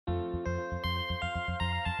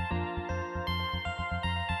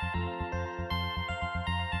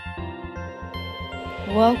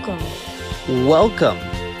Welcome. Welcome.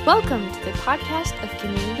 Welcome to the podcast of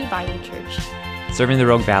Community Bible Church. Serving the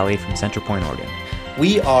Rogue Valley from Central Point, Oregon.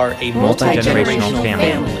 We are a multi-generational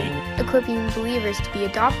family. Equipping believers to be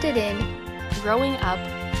adopted in, growing up,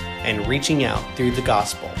 and reaching out through the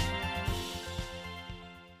gospel.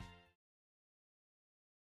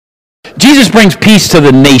 Jesus brings peace to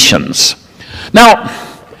the nations. Now,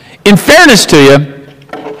 in fairness to you,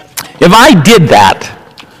 if I did that,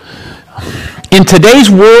 in today's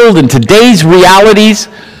world, in today's realities,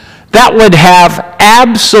 that would have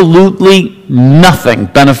absolutely nothing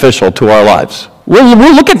beneficial to our lives.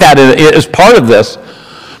 We'll look at that as part of this.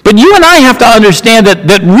 But you and I have to understand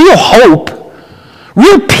that real hope,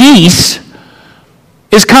 real peace,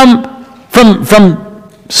 is come from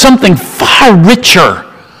something far richer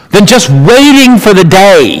than just waiting for the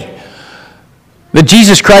day that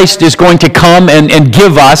Jesus Christ is going to come and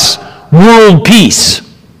give us world peace.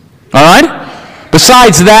 All right?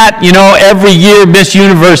 Besides that, you know, every year Miss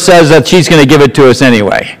Universe says that she's going to give it to us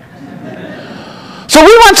anyway. So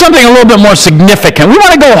we want something a little bit more significant. We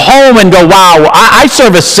want to go home and go, wow, I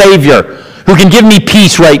serve a Savior who can give me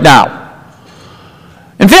peace right now.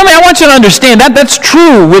 And family, I want you to understand that's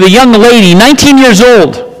true with a young lady, 19 years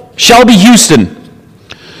old, Shelby Houston.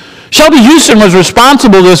 Shelby Houston was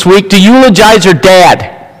responsible this week to eulogize her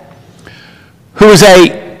dad, who was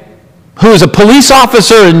a police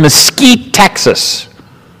officer in Mesquite, Texas,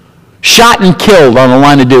 shot and killed on the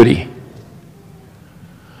line of duty.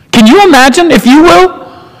 Can you imagine, if you will,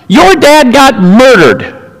 your dad got murdered.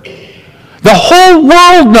 The whole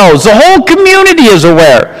world knows, the whole community is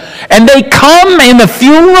aware, and they come in the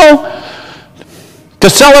funeral to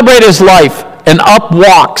celebrate his life, and up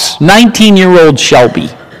walks 19-year-old Shelby.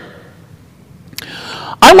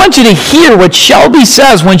 I want you to hear what Shelby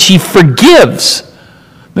says when she forgives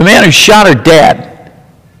the man who shot her dad.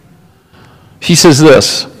 She says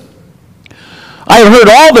this: I have heard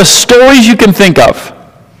all the stories you can think of,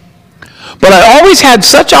 but I always had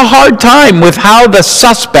such a hard time with how the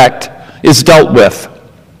suspect is dealt with.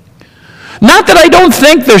 Not that I don't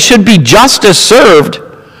think there should be justice served,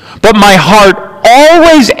 but my heart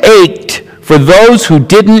always ached for those who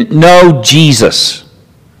didn't know Jesus,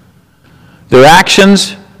 their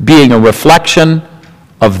actions being a reflection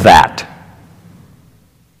of that.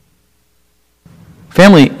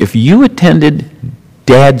 Family, if you attended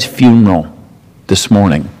Dad's funeral this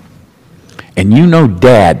morning and you know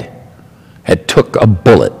Dad had took a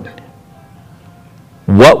bullet,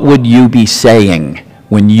 what would you be saying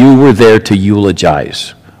when you were there to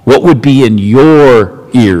eulogize? What would be in your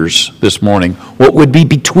ears this morning? What would be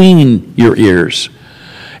between your ears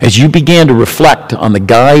as you began to reflect on the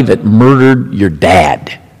guy that murdered your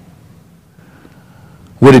dad?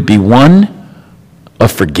 Would it be one of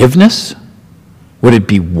forgiveness? Would it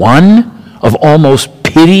be one of almost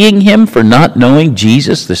pitying him for not knowing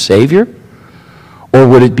Jesus the Savior? Or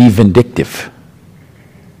would it be vindictive?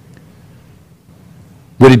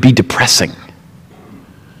 Would it be depressing?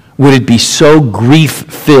 Would it be so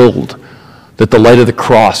grief-filled that the light of the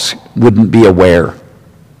cross wouldn't be aware?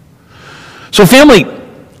 So family,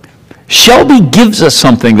 Shelby gives us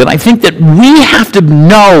something that I think that we have to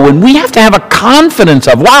know and we have to have a confidence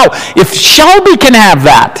of. Wow, if Shelby can have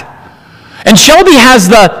that, and Shelby has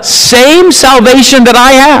the same salvation that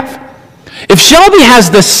I have, if Shelby has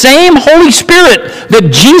the same Holy Spirit that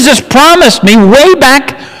Jesus promised me way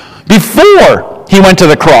back before he went to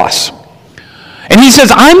the cross, and he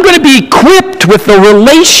says, I'm going to be equipped with the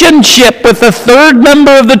relationship with the third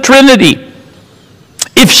member of the Trinity.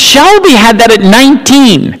 If Shelby had that at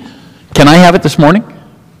 19, can I have it this morning?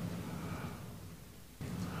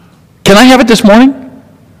 Can I have it this morning?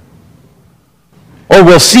 Or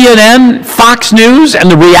will CNN, Fox News, and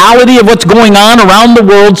the reality of what's going on around the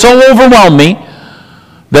world so overwhelm me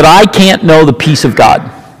that I can't know the peace of God?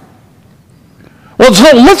 Well,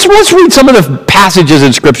 so let's read some of the passages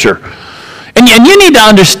in Scripture. And you need to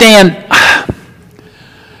understand,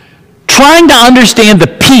 trying to understand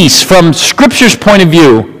the peace from Scripture's point of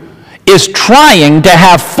view is trying to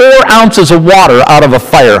have 4 ounces of water out of a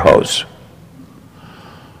fire hose.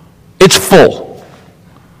 It's full.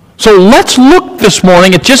 So let's look this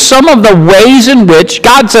morning at just some of the ways in which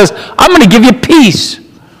God says, I'm going to give you peace.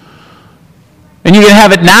 And you can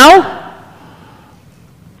have it now,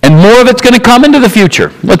 and more of it's going to come into the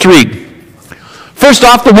future. Let's read. First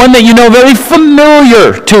off, the one that you know very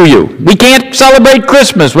familiar to you. We can't celebrate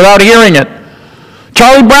Christmas without hearing it.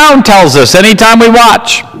 Charlie Brown tells us anytime we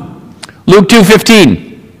watch. Luke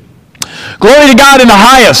 2:15. Glory to God in the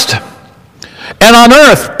highest, and on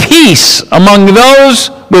earth peace among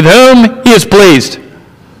those with whom he is pleased.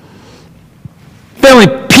 Family,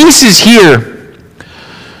 peace is here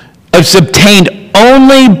is obtained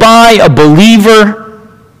only by a believer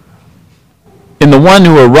in the one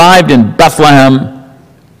who arrived in Bethlehem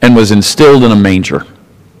and was instilled in a manger.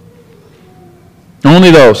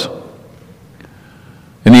 Only those.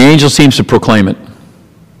 And the angel seems to proclaim it.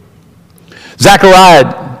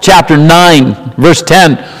 Zechariah chapter 9, verse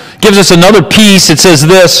 10, gives us another piece. It says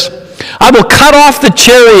this, I will cut off the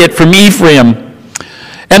chariot from Ephraim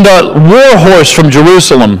and the war horse from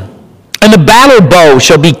Jerusalem, and the battle bow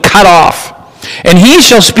shall be cut off, and he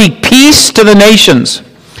shall speak peace to the nations.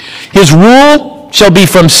 His rule shall be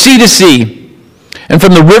from sea to sea, and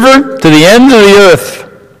from the river to the ends of the earth.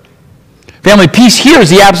 Family, peace here is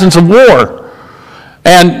the absence of war.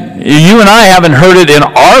 And you and I haven't heard it in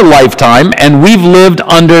our lifetime, and we've lived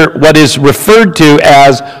under what is referred to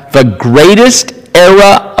as the greatest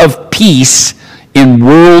era of peace in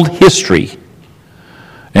world history.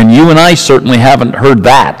 And you and I certainly haven't heard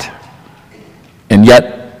that. And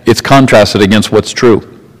yet, it's contrasted against what's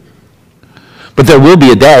true. But there will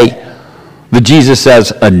be a day that Jesus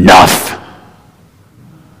says, enough.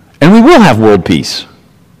 And we will have world peace.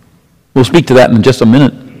 We'll speak to that in just a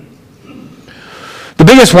minute. The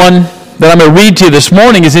biggest one that I'm going to read to you this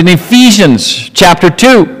morning is in Ephesians chapter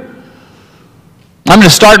 2. I'm going to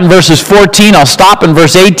start in verses 14. I'll stop in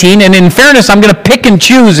verse 18. And in fairness, I'm going to pick and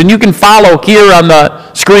choose, and you can follow here on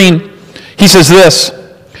the screen. He says this,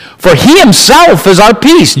 for he himself is our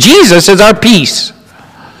peace. Jesus is our peace.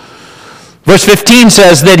 Verse 15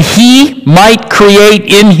 says that he might create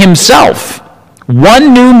in himself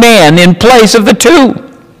one new man in place of the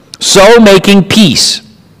two, so making peace,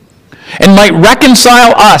 and might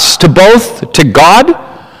reconcile us to both to God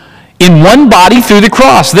in one body through the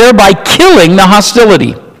cross, thereby killing the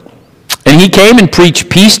hostility. And he came and preached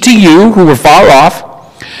peace to you who were far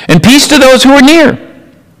off, and peace to those who were near.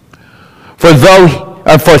 For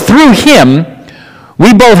through him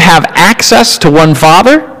we both have access to one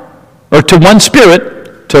Father, or to one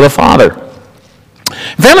Spirit, to the Father.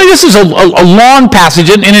 Family, this is a long passage,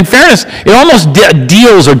 and in fairness, it almost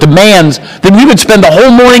deals or demands that we would spend the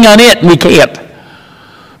whole morning on it, and we can't.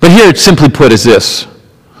 But here, it's simply put as this.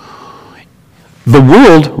 The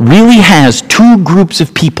world really has two groups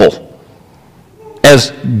of people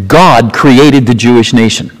as God created the Jewish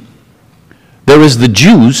nation. There is the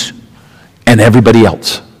Jews and everybody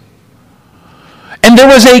else. And there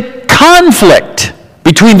was a conflict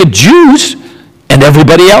between the Jews and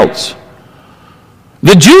everybody else.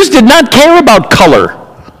 The Jews did not care about color,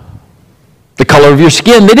 the color of your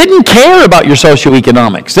skin. They didn't care about your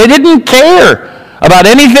socioeconomics. They didn't care about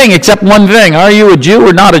anything except one thing. Are you a Jew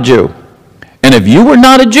or not a Jew? And if you were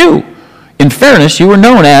not a Jew, in fairness, you were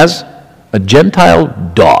known as a Gentile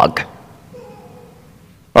dog.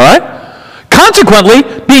 All right? Consequently,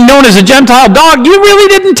 being known as a Gentile dog, you really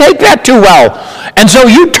didn't take that too well. And so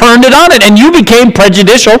you turned it on it, and you became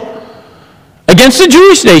prejudicial against the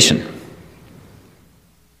Jewish nation.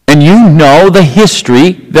 And you know the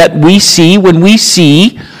history that we see when we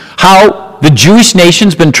see how the Jewish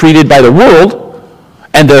nation's been treated by the world,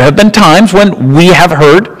 and there have been times when we have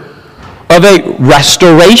heard of a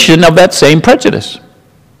restoration of that same prejudice.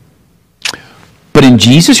 But in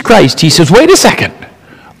Jesus Christ, he says, wait a second,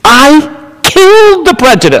 I killed the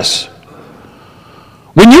prejudice.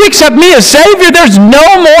 When you accept me as Savior, there's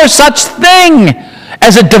no more such thing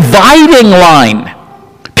as a dividing line.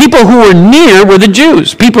 People who were near were the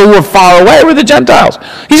Jews. People who were far away were the Gentiles.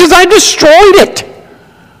 He says, I destroyed it.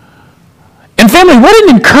 And family, what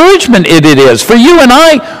an encouragement it is. For you and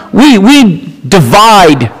I, we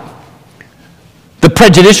divide the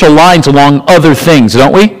prejudicial lines along other things,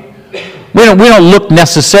 don't we? We don't look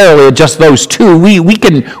necessarily at just those two. We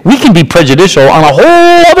can be prejudicial on a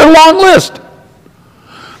whole other long list.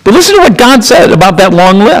 But listen to what God said about that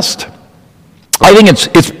long list. I think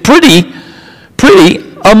it's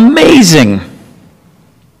pretty amazing.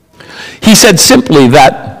 He said simply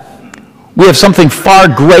that we have something far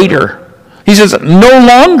greater. He says, no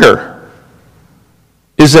longer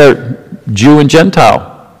is there Jew and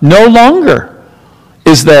Gentile. No longer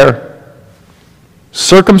is there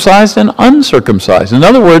circumcised and uncircumcised. In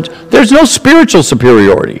other words, there's no spiritual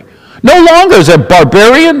superiority. No longer is there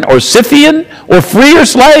barbarian or Scythian or free or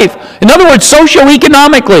slave. In other words,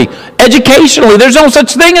 socioeconomically, educationally, there's no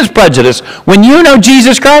such thing as prejudice when you know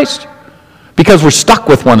Jesus Christ, because we're stuck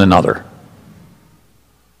with one another.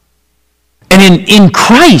 And in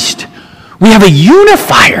Christ, we have a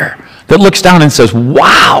unifier that looks down and says,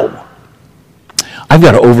 wow, I've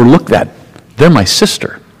got to overlook that. They're my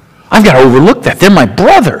sister. I've got to overlook that. They're my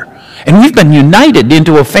brother. And we've been united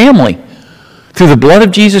into a family through the blood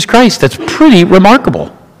of Jesus Christ. That's pretty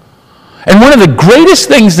remarkable. And one of the greatest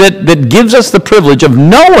things that gives us the privilege of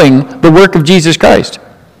knowing the work of Jesus Christ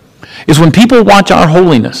is when people watch our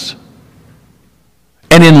holiness.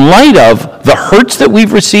 And in light of the hurts that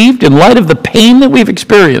we've received, in light of the pain that we've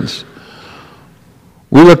experienced,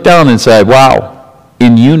 we look down and say, wow,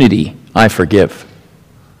 in unity, I forgive.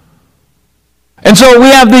 And so we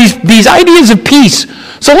have these ideas of peace.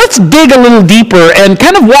 So let's dig a little deeper and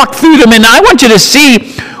kind of walk through them. And I want you to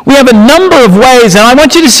see, we have a number of ways, and I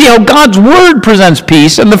want you to see how God's Word presents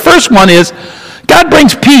peace. And the first one is, God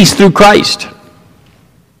brings peace through Christ.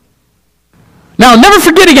 Now, never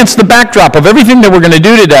forget, against the backdrop of everything that we're going to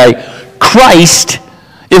do today, Christ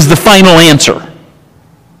is the final answer.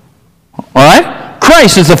 All right?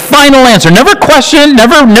 Christ is the final answer. Never question,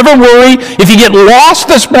 never worry. If you get lost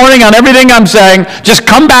this morning on everything I'm saying, just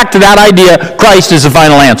come back to that idea. Christ is the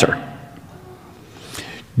final answer.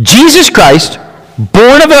 Jesus Christ,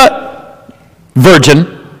 born of a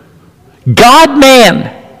virgin,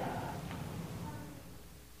 God-man,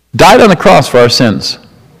 died on the cross for our sins.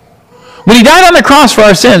 When he died on the cross for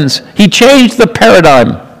our sins, he changed the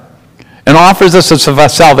paradigm and offers us a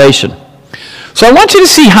salvation. So I want you to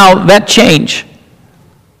see how that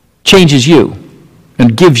changes you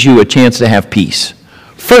and gives you a chance to have peace.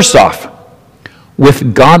 First off,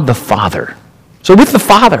 with God the Father. So with the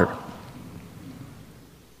Father.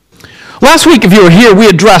 Last week, if you were here, we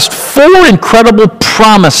addressed 4 incredible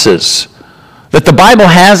promises that the Bible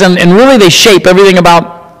has, and really they shape everything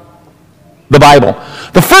about the Bible.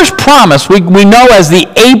 The first promise we know as the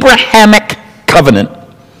Abrahamic covenant.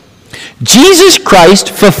 Jesus Christ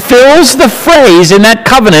fulfills the phrase in that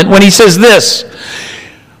covenant when he says this,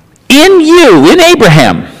 in you, in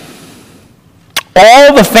Abraham,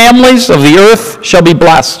 all the families of the earth shall be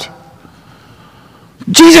blessed.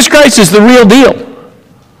 Jesus Christ is the real deal.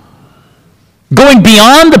 Going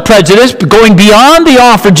beyond the prejudice, going beyond the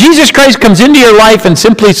offer, Jesus Christ comes into your life and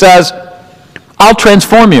simply says, I'll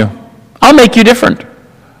transform you. I'll make you different.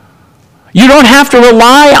 You don't have to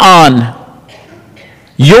rely on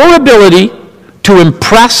your ability to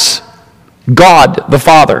impress God the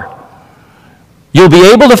Father. You'll be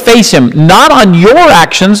able to face him, not on your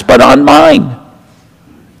actions, but on mine.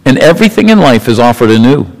 And everything in life is offered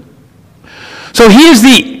anew. So he is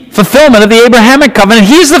the fulfillment of the Abrahamic covenant.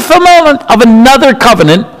 He is the fulfillment of another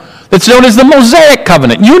covenant that's known as the Mosaic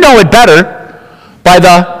covenant. You know it better by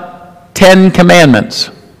the 10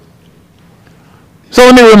 Commandments. So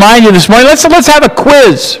let me remind you this morning, let's have a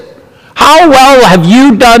quiz. How well have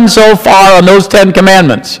you done so far on those 10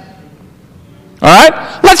 Commandments? All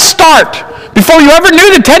right? Let's start. Before you ever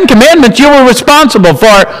knew the 10 Commandments, you were responsible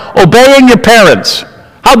for obeying your parents.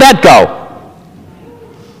 How'd that go?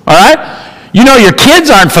 All right? You know your kids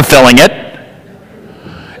aren't fulfilling it.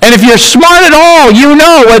 And if you're smart at all, you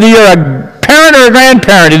know whether you're a parent or a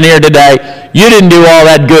grandparent in here today, you didn't do all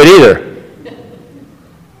that good either.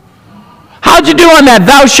 How'd you do on that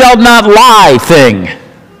thou shalt not lie thing?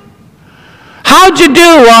 How'd you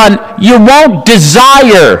do on you won't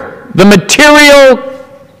desire the material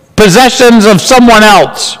possessions of someone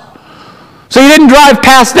else? So you didn't drive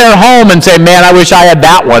past their home and say, man, I wish I had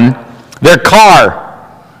that one. Their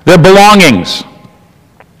car, their belongings.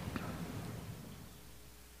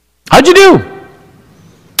 How'd you do?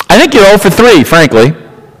 I think you're 0 for 3, frankly.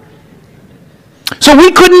 So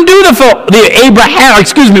we couldn't do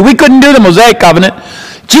we couldn't do the Mosaic covenant.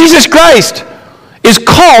 Jesus Christ is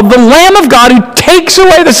called the Lamb of God who takes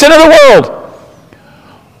away the sin of the world.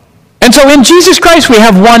 And so in Jesus Christ we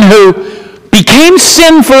have one who became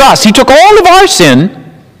sin for us. He took all of our sin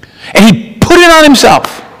and he put it on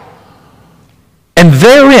himself. And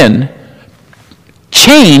therein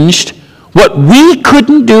changed what we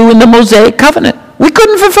couldn't do in the Mosaic covenant. We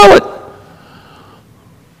couldn't fulfill it.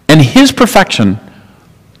 And his perfection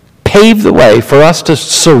paved the way for us to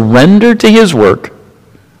surrender to his work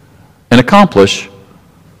and accomplish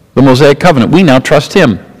the Mosaic covenant. We now trust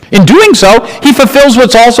him. In doing so, he fulfills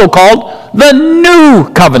what's also called the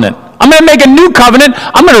new covenant. I'm going to make a new covenant.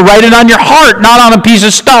 I'm going to write it on your heart, not on a piece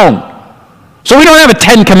of stone. So we don't have a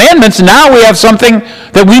 10 Commandments. Now we have something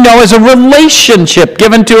that we know as a relationship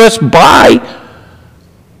given to us by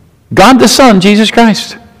God the Son, Jesus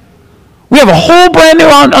Christ. We have a whole brand new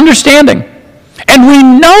understanding. And we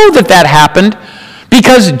know that happened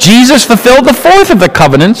because Jesus fulfilled the 4th of the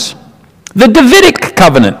covenants, the Davidic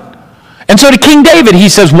covenant. And so to King David, he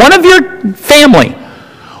says, one of your family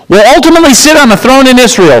will ultimately sit on the throne in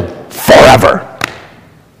Israel forever.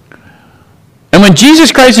 And when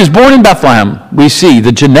Jesus Christ is born in Bethlehem, we see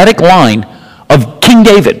the genetic line of King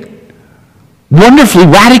David, wonderfully,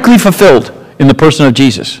 radically fulfilled in the person of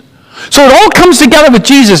Jesus. So it all comes together with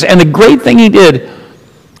Jesus, and the great thing he did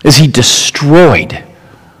is he destroyed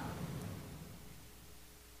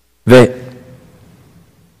the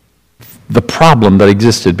problem that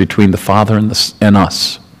existed between the Father and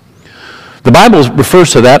us. The Bible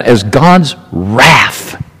refers to that as God's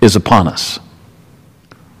wrath is upon us.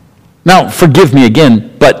 Now, forgive me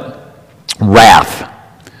again, but wrath.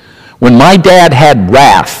 When my dad had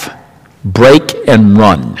wrath, break and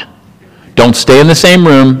run. Don't stay in the same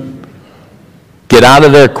room. Get out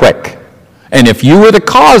of there quick. And if you were the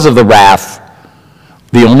cause of the wrath,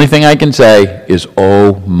 the only thing I can say is,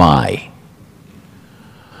 oh my.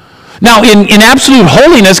 Now, in absolute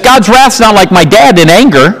holiness, God's wrath is not like my dad in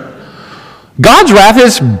anger. God's wrath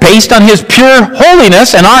is based on his pure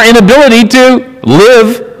holiness and our inability to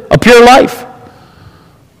live a pure life.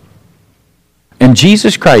 And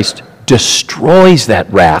Jesus Christ destroys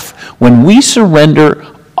that wrath when we surrender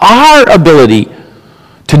our ability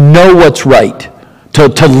to know what's right, to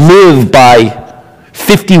live by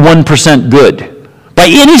 51% good, by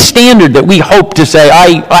any standard that we hope to say,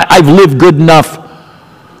 I've lived good enough.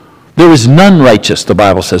 There is none righteous, the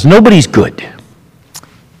Bible says. Nobody's good.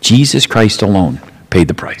 Jesus Christ alone paid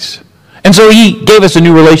the price. And so he gave us a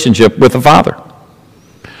new relationship with the Father.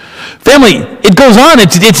 Family, it goes on.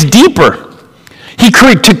 It's deeper. To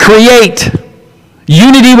create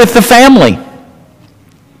unity with the family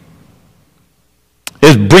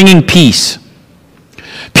is bringing peace.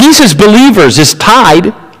 Peace as believers is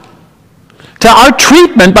tied to our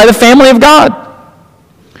treatment by the family of God.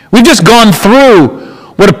 We've just gone through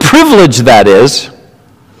what a privilege that is.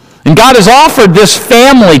 And God has offered this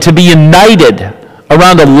family to be united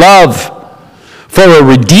around a love for a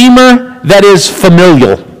Redeemer that is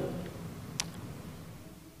familial.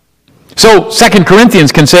 So 2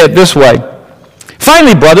 Corinthians can say it this way.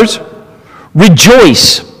 Finally, brothers,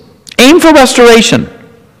 rejoice. Aim for restoration.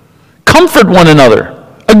 Comfort one another.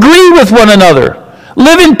 Agree with one another.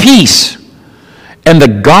 Live in peace. And the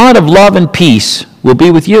God of love and peace will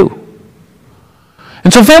be with you.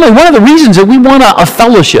 And so, family, one of the reasons that we want a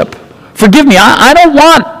fellowship, forgive me, I don't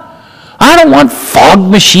want fog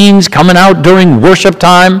machines coming out during worship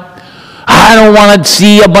time. I don't want to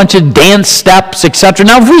see a bunch of dance steps, etc.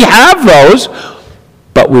 Now, if we have those,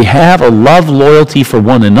 but we have a love, loyalty for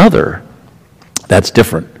one another, that's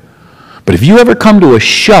different. But if you ever come to a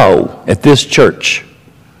show at this church,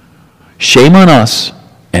 shame on us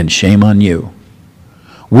and shame on you.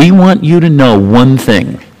 We want you to know one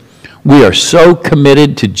thing. We are so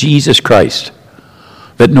committed to Jesus Christ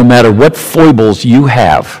that no matter what foibles you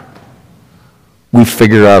have, we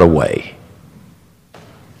figure out a way.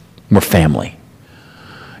 We're family.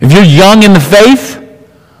 If you're young in the faith,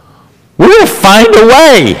 we're going to find a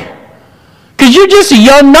way. Because you're just a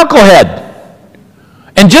young knucklehead.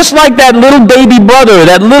 And just like that little baby brother,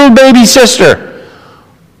 that little baby sister,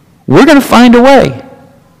 we're going to find a way.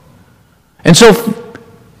 And so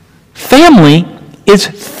family is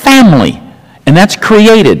family. And that's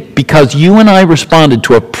created because you and I responded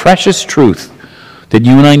to a precious truth that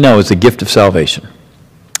you and I know is the gift of salvation.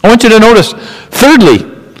 I want you to notice, thirdly,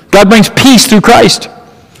 God brings peace through Christ.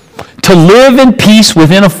 To live in peace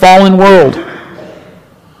within a fallen world.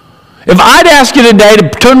 If I'd ask you today to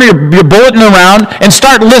turn your bulletin around and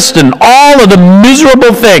start listing all of the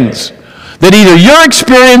miserable things that either you're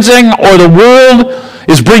experiencing or the world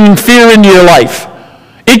is bringing fear into your life,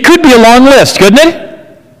 it could be a long list, couldn't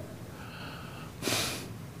it?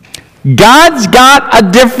 God's got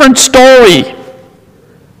a different story.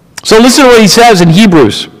 So listen to what he says in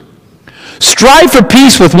Hebrews. Strive for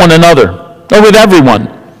peace with one another, or with everyone,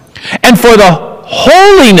 and for the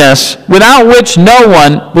holiness without which no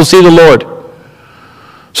one will see the Lord.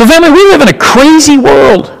 So family, we live in a crazy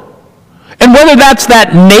world. And whether that's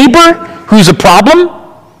that neighbor who's a problem,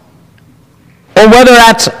 or whether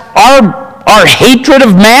that's our hatred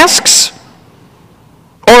of masks,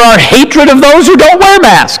 or our hatred of those who don't wear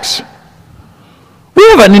masks, we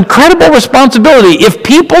have an incredible responsibility. If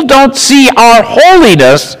people don't see our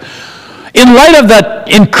holiness in light of the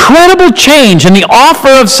incredible change and the offer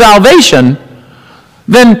of salvation,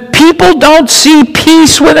 then people don't see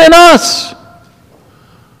peace within us.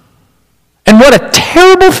 And what a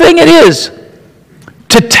terrible thing it is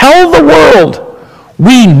to tell the world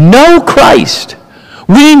we know Christ,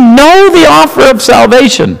 we know the offer of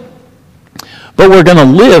salvation, but we're going to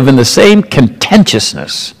live in the same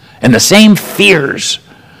contentiousness and the same fears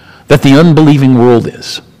that the unbelieving world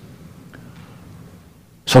is.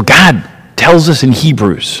 So God tells us in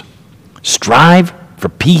Hebrews, strive for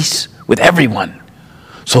peace with everyone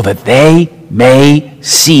so that they may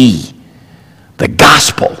see the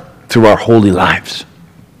gospel through our holy lives.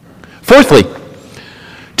 Fourthly,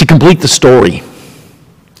 to complete the story,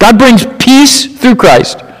 God brings peace through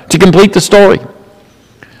Christ to complete the story.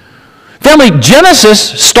 Family, Genesis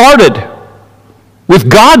started with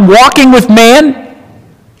God walking with man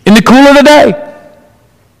in the cool of the day.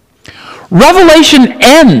 Revelation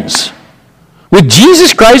ends with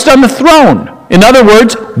Jesus Christ on the throne. In other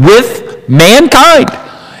words, with mankind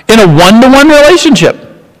in a one-to-one relationship.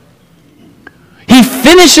 He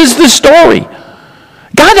finishes the story.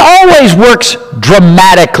 God always works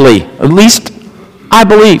dramatically, at least I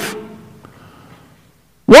believe.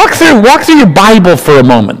 Walk through your Bible for a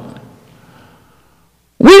moment.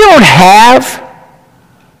 We don't have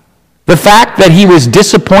the fact that he was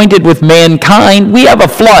disappointed with mankind. We have a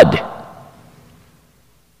flood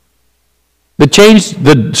that changed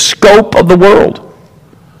the scope of the world.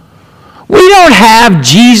 We don't have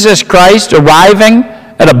Jesus Christ arriving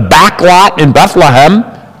at a backlot in Bethlehem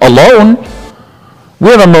alone. We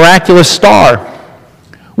have a miraculous star.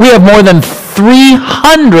 We have more than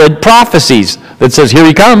 300 prophecies that says, here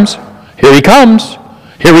he comes, here he comes,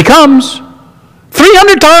 here he comes.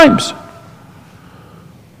 300 times.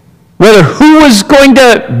 Whether who was going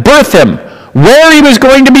to birth him, where he was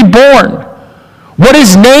going to be born, what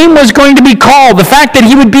his name was going to be called, the fact that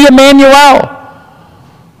he would be Emmanuel.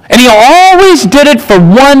 And he always did it for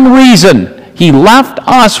one reason. He left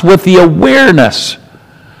us with the awareness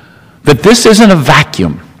that this isn't a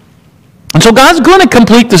vacuum. And so God's going to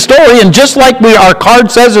complete the story, and just like our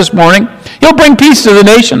card says this morning, he'll bring peace to the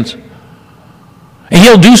nations. And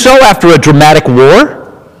he'll do so after a dramatic war,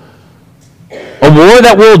 a war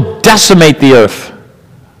that will decimate the earth,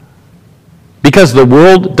 because the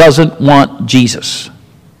world doesn't want Jesus.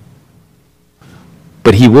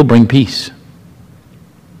 But he will bring peace.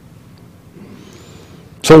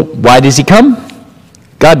 So why does he come?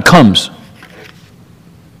 God comes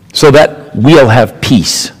so that we'll have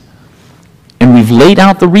peace. And we've laid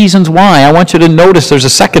out the reasons why. I want you to notice there's a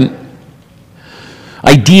second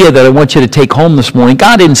idea that I want you to take home this morning.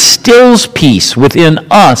 God instills peace within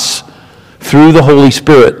us through the Holy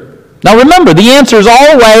Spirit. Now remember, the answer is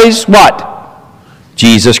always what?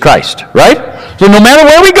 Jesus Christ, right? So no matter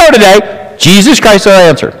where we go today, Jesus Christ is our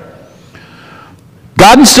answer.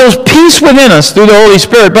 God instills peace within us through the Holy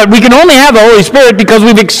Spirit, but we can only have the Holy Spirit because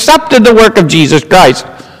we've accepted the work of Jesus Christ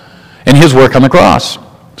and his work on the cross.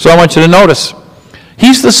 So I want you to notice,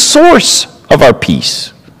 he's the source of our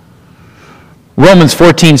peace. Romans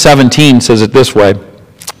 14:17 says it this way,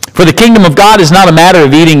 for the kingdom of God is not a matter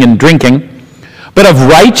of eating and drinking, but of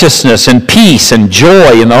righteousness and peace and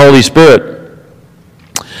joy in the Holy Spirit.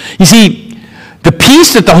 You see, the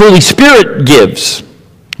peace that the Holy Spirit gives,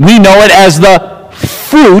 we know it as the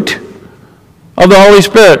fruit of the Holy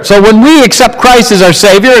Spirit. So when we accept Christ as our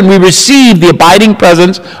Savior and we receive the abiding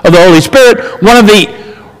presence of the Holy Spirit, one of the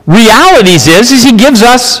realities is he gives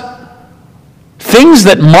us things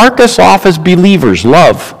that mark us off as believers: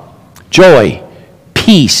 love, joy,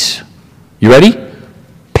 peace. You ready?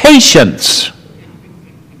 Patience,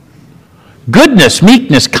 goodness,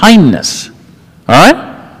 meekness, kindness. All right?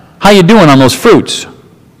 How you doing on those fruits?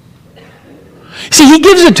 See, he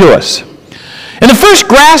gives it to us. And the first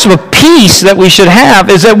grasp of peace that we should have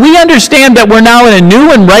is that we understand that we're now in a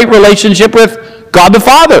new and right relationship with God the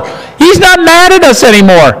Father. He's not mad at us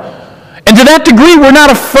anymore. And to that degree, we're not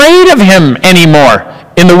afraid of him anymore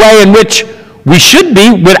in the way in which we should be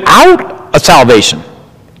without a salvation.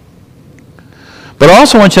 But I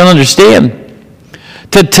also want you to understand,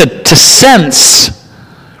 to sense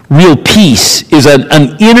real peace is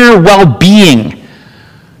an inner well-being,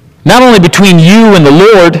 not only between you and the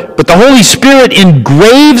Lord, but the Holy Spirit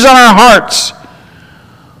engraves on our hearts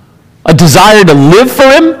a desire to live for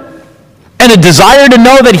him and a desire to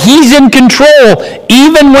know that he's in control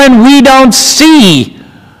even when we don't see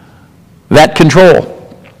that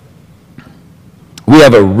control. We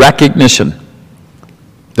have a recognition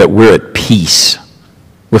that we're at peace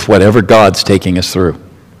with whatever God's taking us through.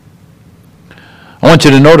 I want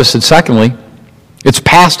you to notice that, secondly, it's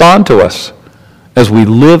passed on to us as we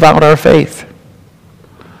live out our faith.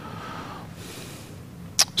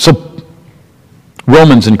 So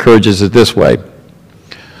Romans encourages it this way.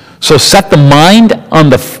 So set the mind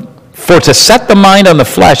on for to set the mind on the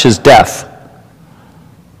flesh is death,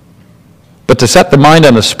 but to set the mind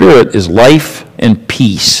on the Spirit is life and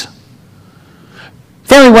peace.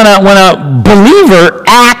 Family, when a believer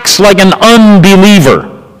acts like an unbeliever,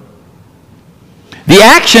 the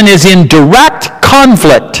action is in direct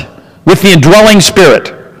conflict with the indwelling Spirit.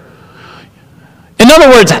 In other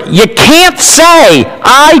words, you can't say,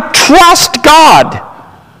 I trust God,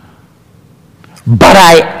 but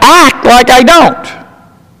I act like I don't.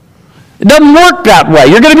 It doesn't work that way.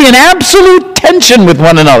 You're going to be in absolute tension with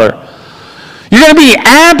one another. You're going to be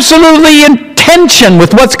absolutely in tension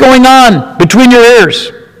with what's going on between your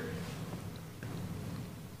ears.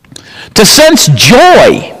 To sense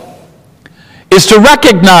joy is to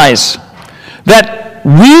recognize that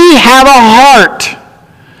we have a heart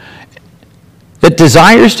that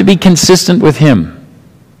desires to be consistent with Him.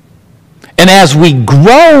 And as we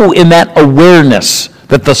grow in that awareness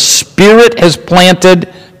that the Spirit has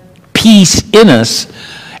planted peace in us,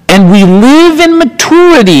 and we live in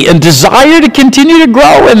maturity and desire to continue to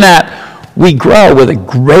grow in that, we grow with a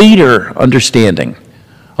greater understanding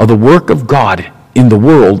of the work of God in the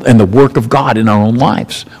world and the work of God in our own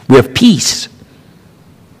lives. We have peace.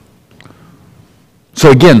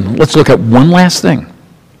 So again, let's look at one last thing.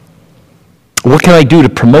 What can I do to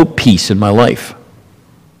promote peace in my life?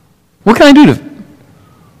 What can I do to...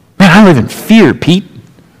 Man, I live in fear, Pete.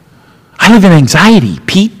 I live in anxiety,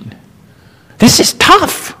 Pete. This is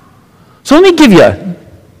tough. So let me give you,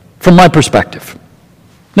 from my perspective.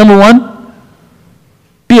 Number one,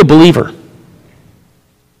 be a believer.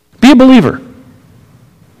 Be a believer.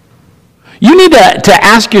 You need to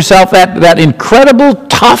ask yourself that incredible,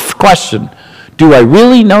 tough question. Do I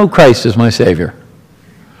really know Christ as my Savior?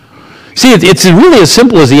 See, it's really as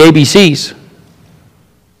simple as the ABCs.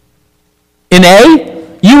 In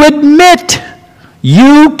A, you admit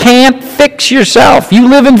you can't fix yourself. You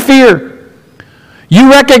live in fear. You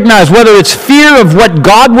recognize whether it's fear of what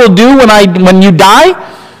God will do when you die,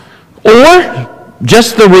 or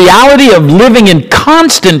just the reality of living in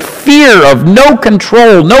constant fear of no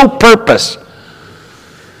control, no purpose.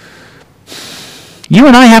 You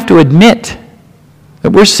and I have to admit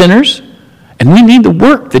that we're sinners and we need the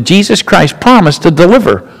work that Jesus Christ promised to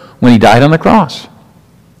deliver when He died on the cross.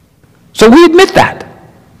 So we admit that.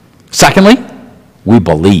 Secondly, we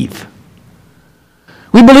believe.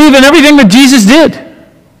 We believe in everything that Jesus did.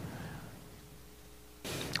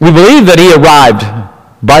 We believe that He arrived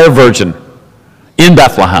by a virgin in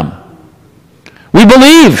Bethlehem. We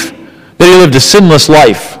believe that He lived a sinless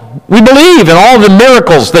life. We believe in all the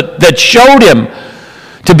miracles that showed Him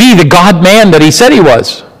to be the God-man that He said He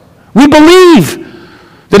was. We believe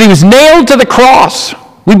that He was nailed to the cross.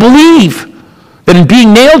 We believe that in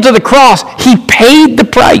being nailed to the cross, He paid the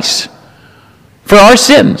price for our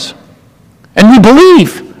sins. And we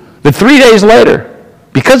believe that 3 days later,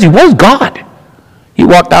 because He was God, He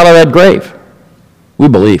walked out of that grave. We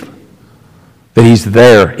believe that He's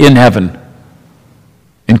there in heaven,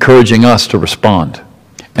 encouraging us to respond.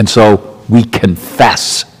 And so we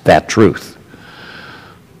confess that truth.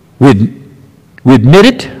 We admit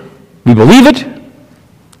it, we believe it,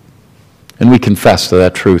 and we confess to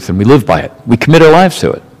that truth, and we live by it. We commit our lives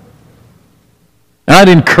to it. And I'd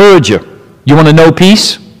encourage you, you want to know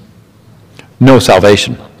peace? Know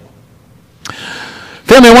salvation.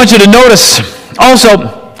 Family, I want you to notice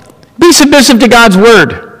also, be submissive to God's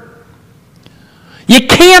word. You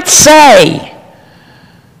can't say,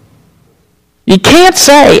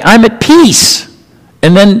 I'm at peace,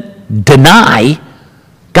 and then deny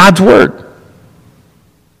God's word.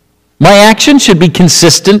 My action should be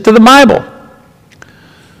consistent to the Bible.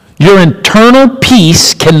 Your internal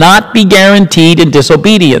peace cannot be guaranteed in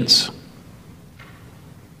disobedience.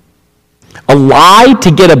 A lie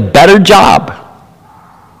to get a better job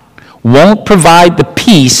won't provide the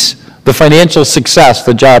peace the financial success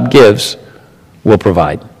the job gives will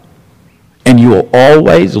provide. And you will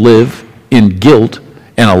always live in guilt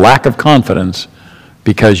and a lack of confidence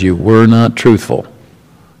because you were not truthful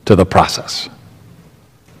to the process.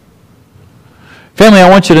 Family, I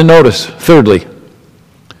want you to notice, thirdly,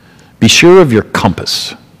 be sure of your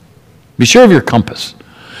compass. Be sure of your compass.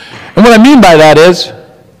 And what I mean by that is,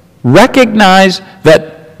 recognize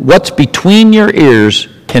that what's between your ears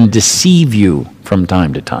can deceive you from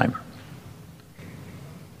time to time.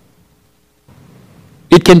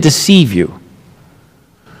 It can deceive you.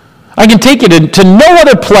 I can take you to no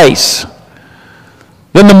other place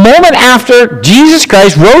than the moment after Jesus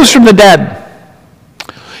Christ rose from the dead.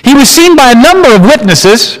 He was seen by a number of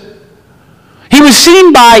witnesses. He was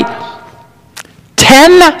seen by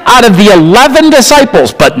 10 out of the 11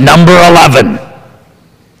 disciples, but number 11.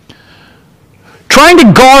 Trying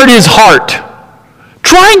to guard his heart,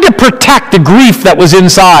 trying to protect the grief that was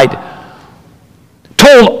inside,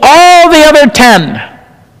 told all the other 10,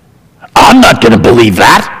 I'm not going to believe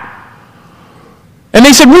that. And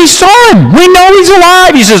they said, we saw him. We know he's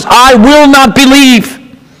alive. He says, I will not believe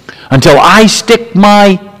until I stick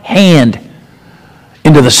my hand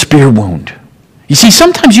into the spear wound. You see,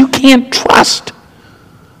 sometimes you can't trust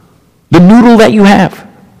the noodle that you have.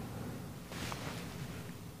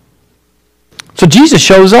 So Jesus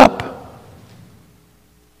shows up.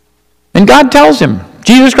 And God tells him,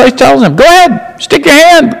 Jesus Christ tells him, go ahead, stick your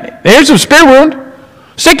hand. Here's a spear wound.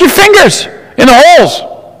 Stick your fingers in the holes.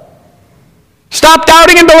 Stop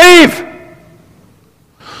doubting and believe.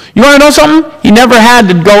 You want to know something? He never had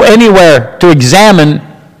to go anywhere to examine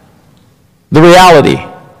the reality.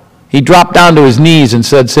 He dropped down to his knees and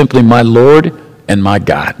said simply, my Lord and my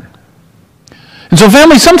God. And so,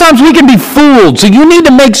 family, sometimes we can be fooled. So you need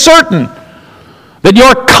to make certain that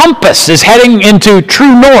your compass is heading into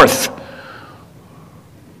true north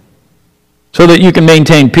so that you can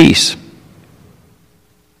maintain peace.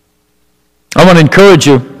 I want to encourage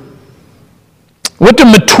you. What do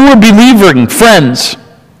mature believing friends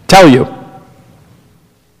tell you?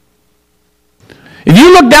 If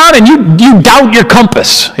you look down and you doubt your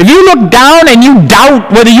compass, if you look down and you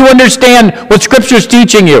doubt whether you understand what Scripture is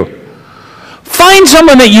teaching you, find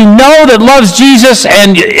someone that you know that loves Jesus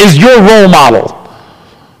and is your role model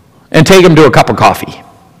and take them to a cup of coffee.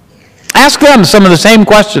 Ask them some of the same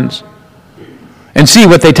questions and see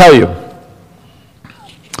what they tell you.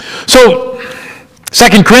 So,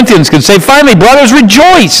 2 Corinthians can say, finally, brothers,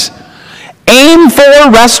 rejoice. Aim for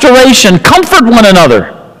restoration. Comfort one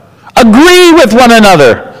another. Agree with one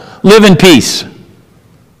another. Live in peace.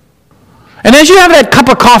 And as you have that cup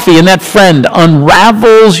of coffee and that friend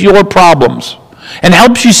unravels your problems and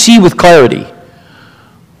helps you see with clarity,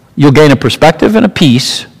 you'll gain a perspective and a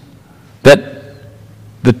peace that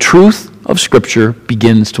the truth of Scripture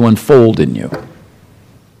begins to unfold in you.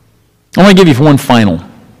 I want to give you one final.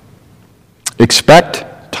 Expect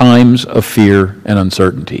times of fear and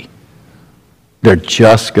uncertainty. They're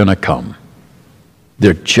just going to come.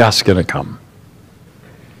 They're just going to come.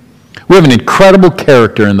 We have an incredible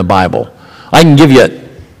character in the Bible. I can give you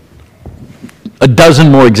a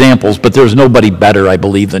dozen more examples, but there's nobody better, I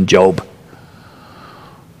believe, than Job.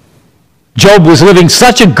 Job was living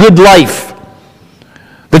such a good life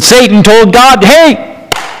that Satan told God, hey,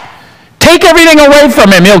 take everything away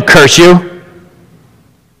from him, he'll curse you.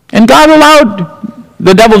 And God allowed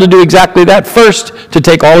the devil to do exactly that. First, to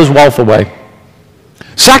take all his wealth away.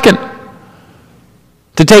 Second,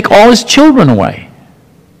 to take all his children away.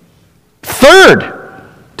 Third,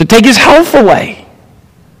 to take his health away.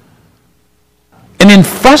 And in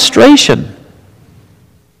frustration,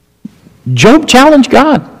 Job challenged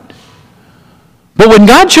God. But when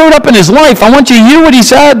God showed up in his life, I want you to hear what he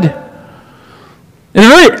said. In the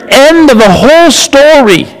very end of the whole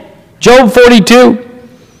story, Job 42,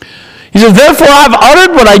 he says, therefore I've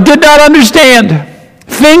uttered what I did not understand,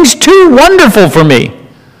 things too wonderful for me,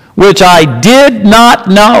 which I did not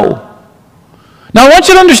know. Now I want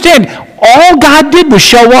you to understand, all God did was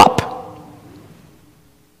show up.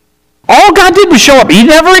 All God did was show up. He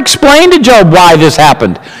never explained to Job why this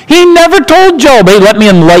happened. He never told Job, hey, let me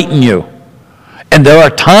enlighten you. And there are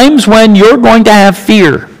times when you're going to have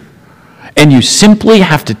fear, and you simply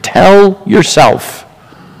have to tell yourself,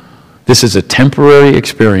 this is a temporary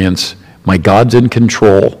experience. My God's in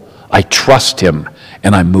control. I trust him,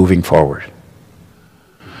 and I'm moving forward.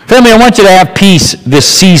 Family, I want you to have peace this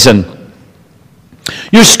season.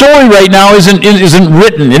 Your story right now isn't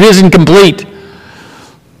written. It isn't complete.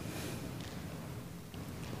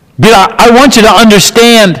 But I want you to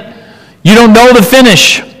understand, you don't know the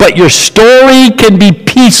finish, but your story can be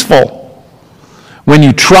peaceful when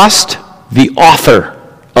you trust the author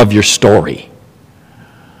of your story.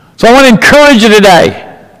 So I want to encourage you today,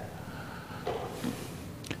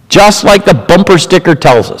 just like the bumper sticker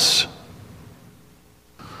tells us,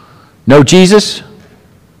 no Jesus,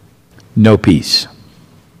 no peace.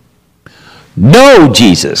 No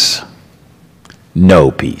Jesus,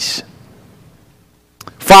 no peace.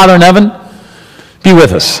 Father in heaven, be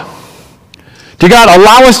with us. Dear God,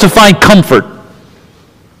 allow us to find comfort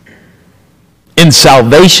in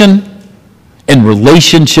salvation and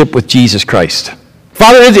relationship with Jesus Christ.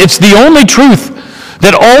 Father, it's the only truth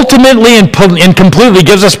that ultimately and completely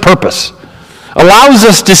gives us purpose, allows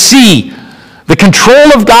us to see the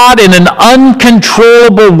control of God in an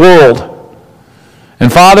uncontrollable world.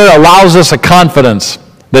 And Father, allows us a confidence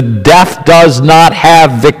that death does not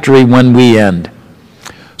have victory when we end.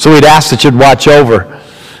 So we'd ask that you'd watch over.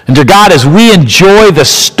 And dear God, as we enjoy the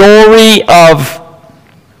story of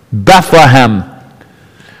Bethlehem,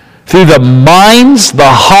 through the minds, the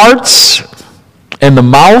hearts, and the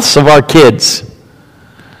mouths of our kids,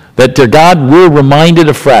 that, dear God, we're reminded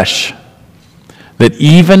afresh that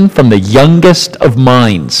even from the youngest of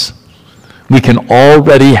minds, we can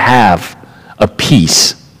already have a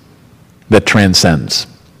peace that transcends.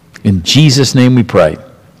 In Jesus' name we pray.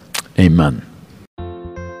 Amen.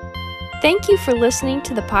 Thank you for listening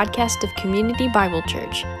to the podcast of Community Bible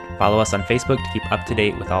Church. Follow us on Facebook to keep up to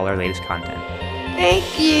date with all our latest content.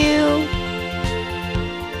 Thank you.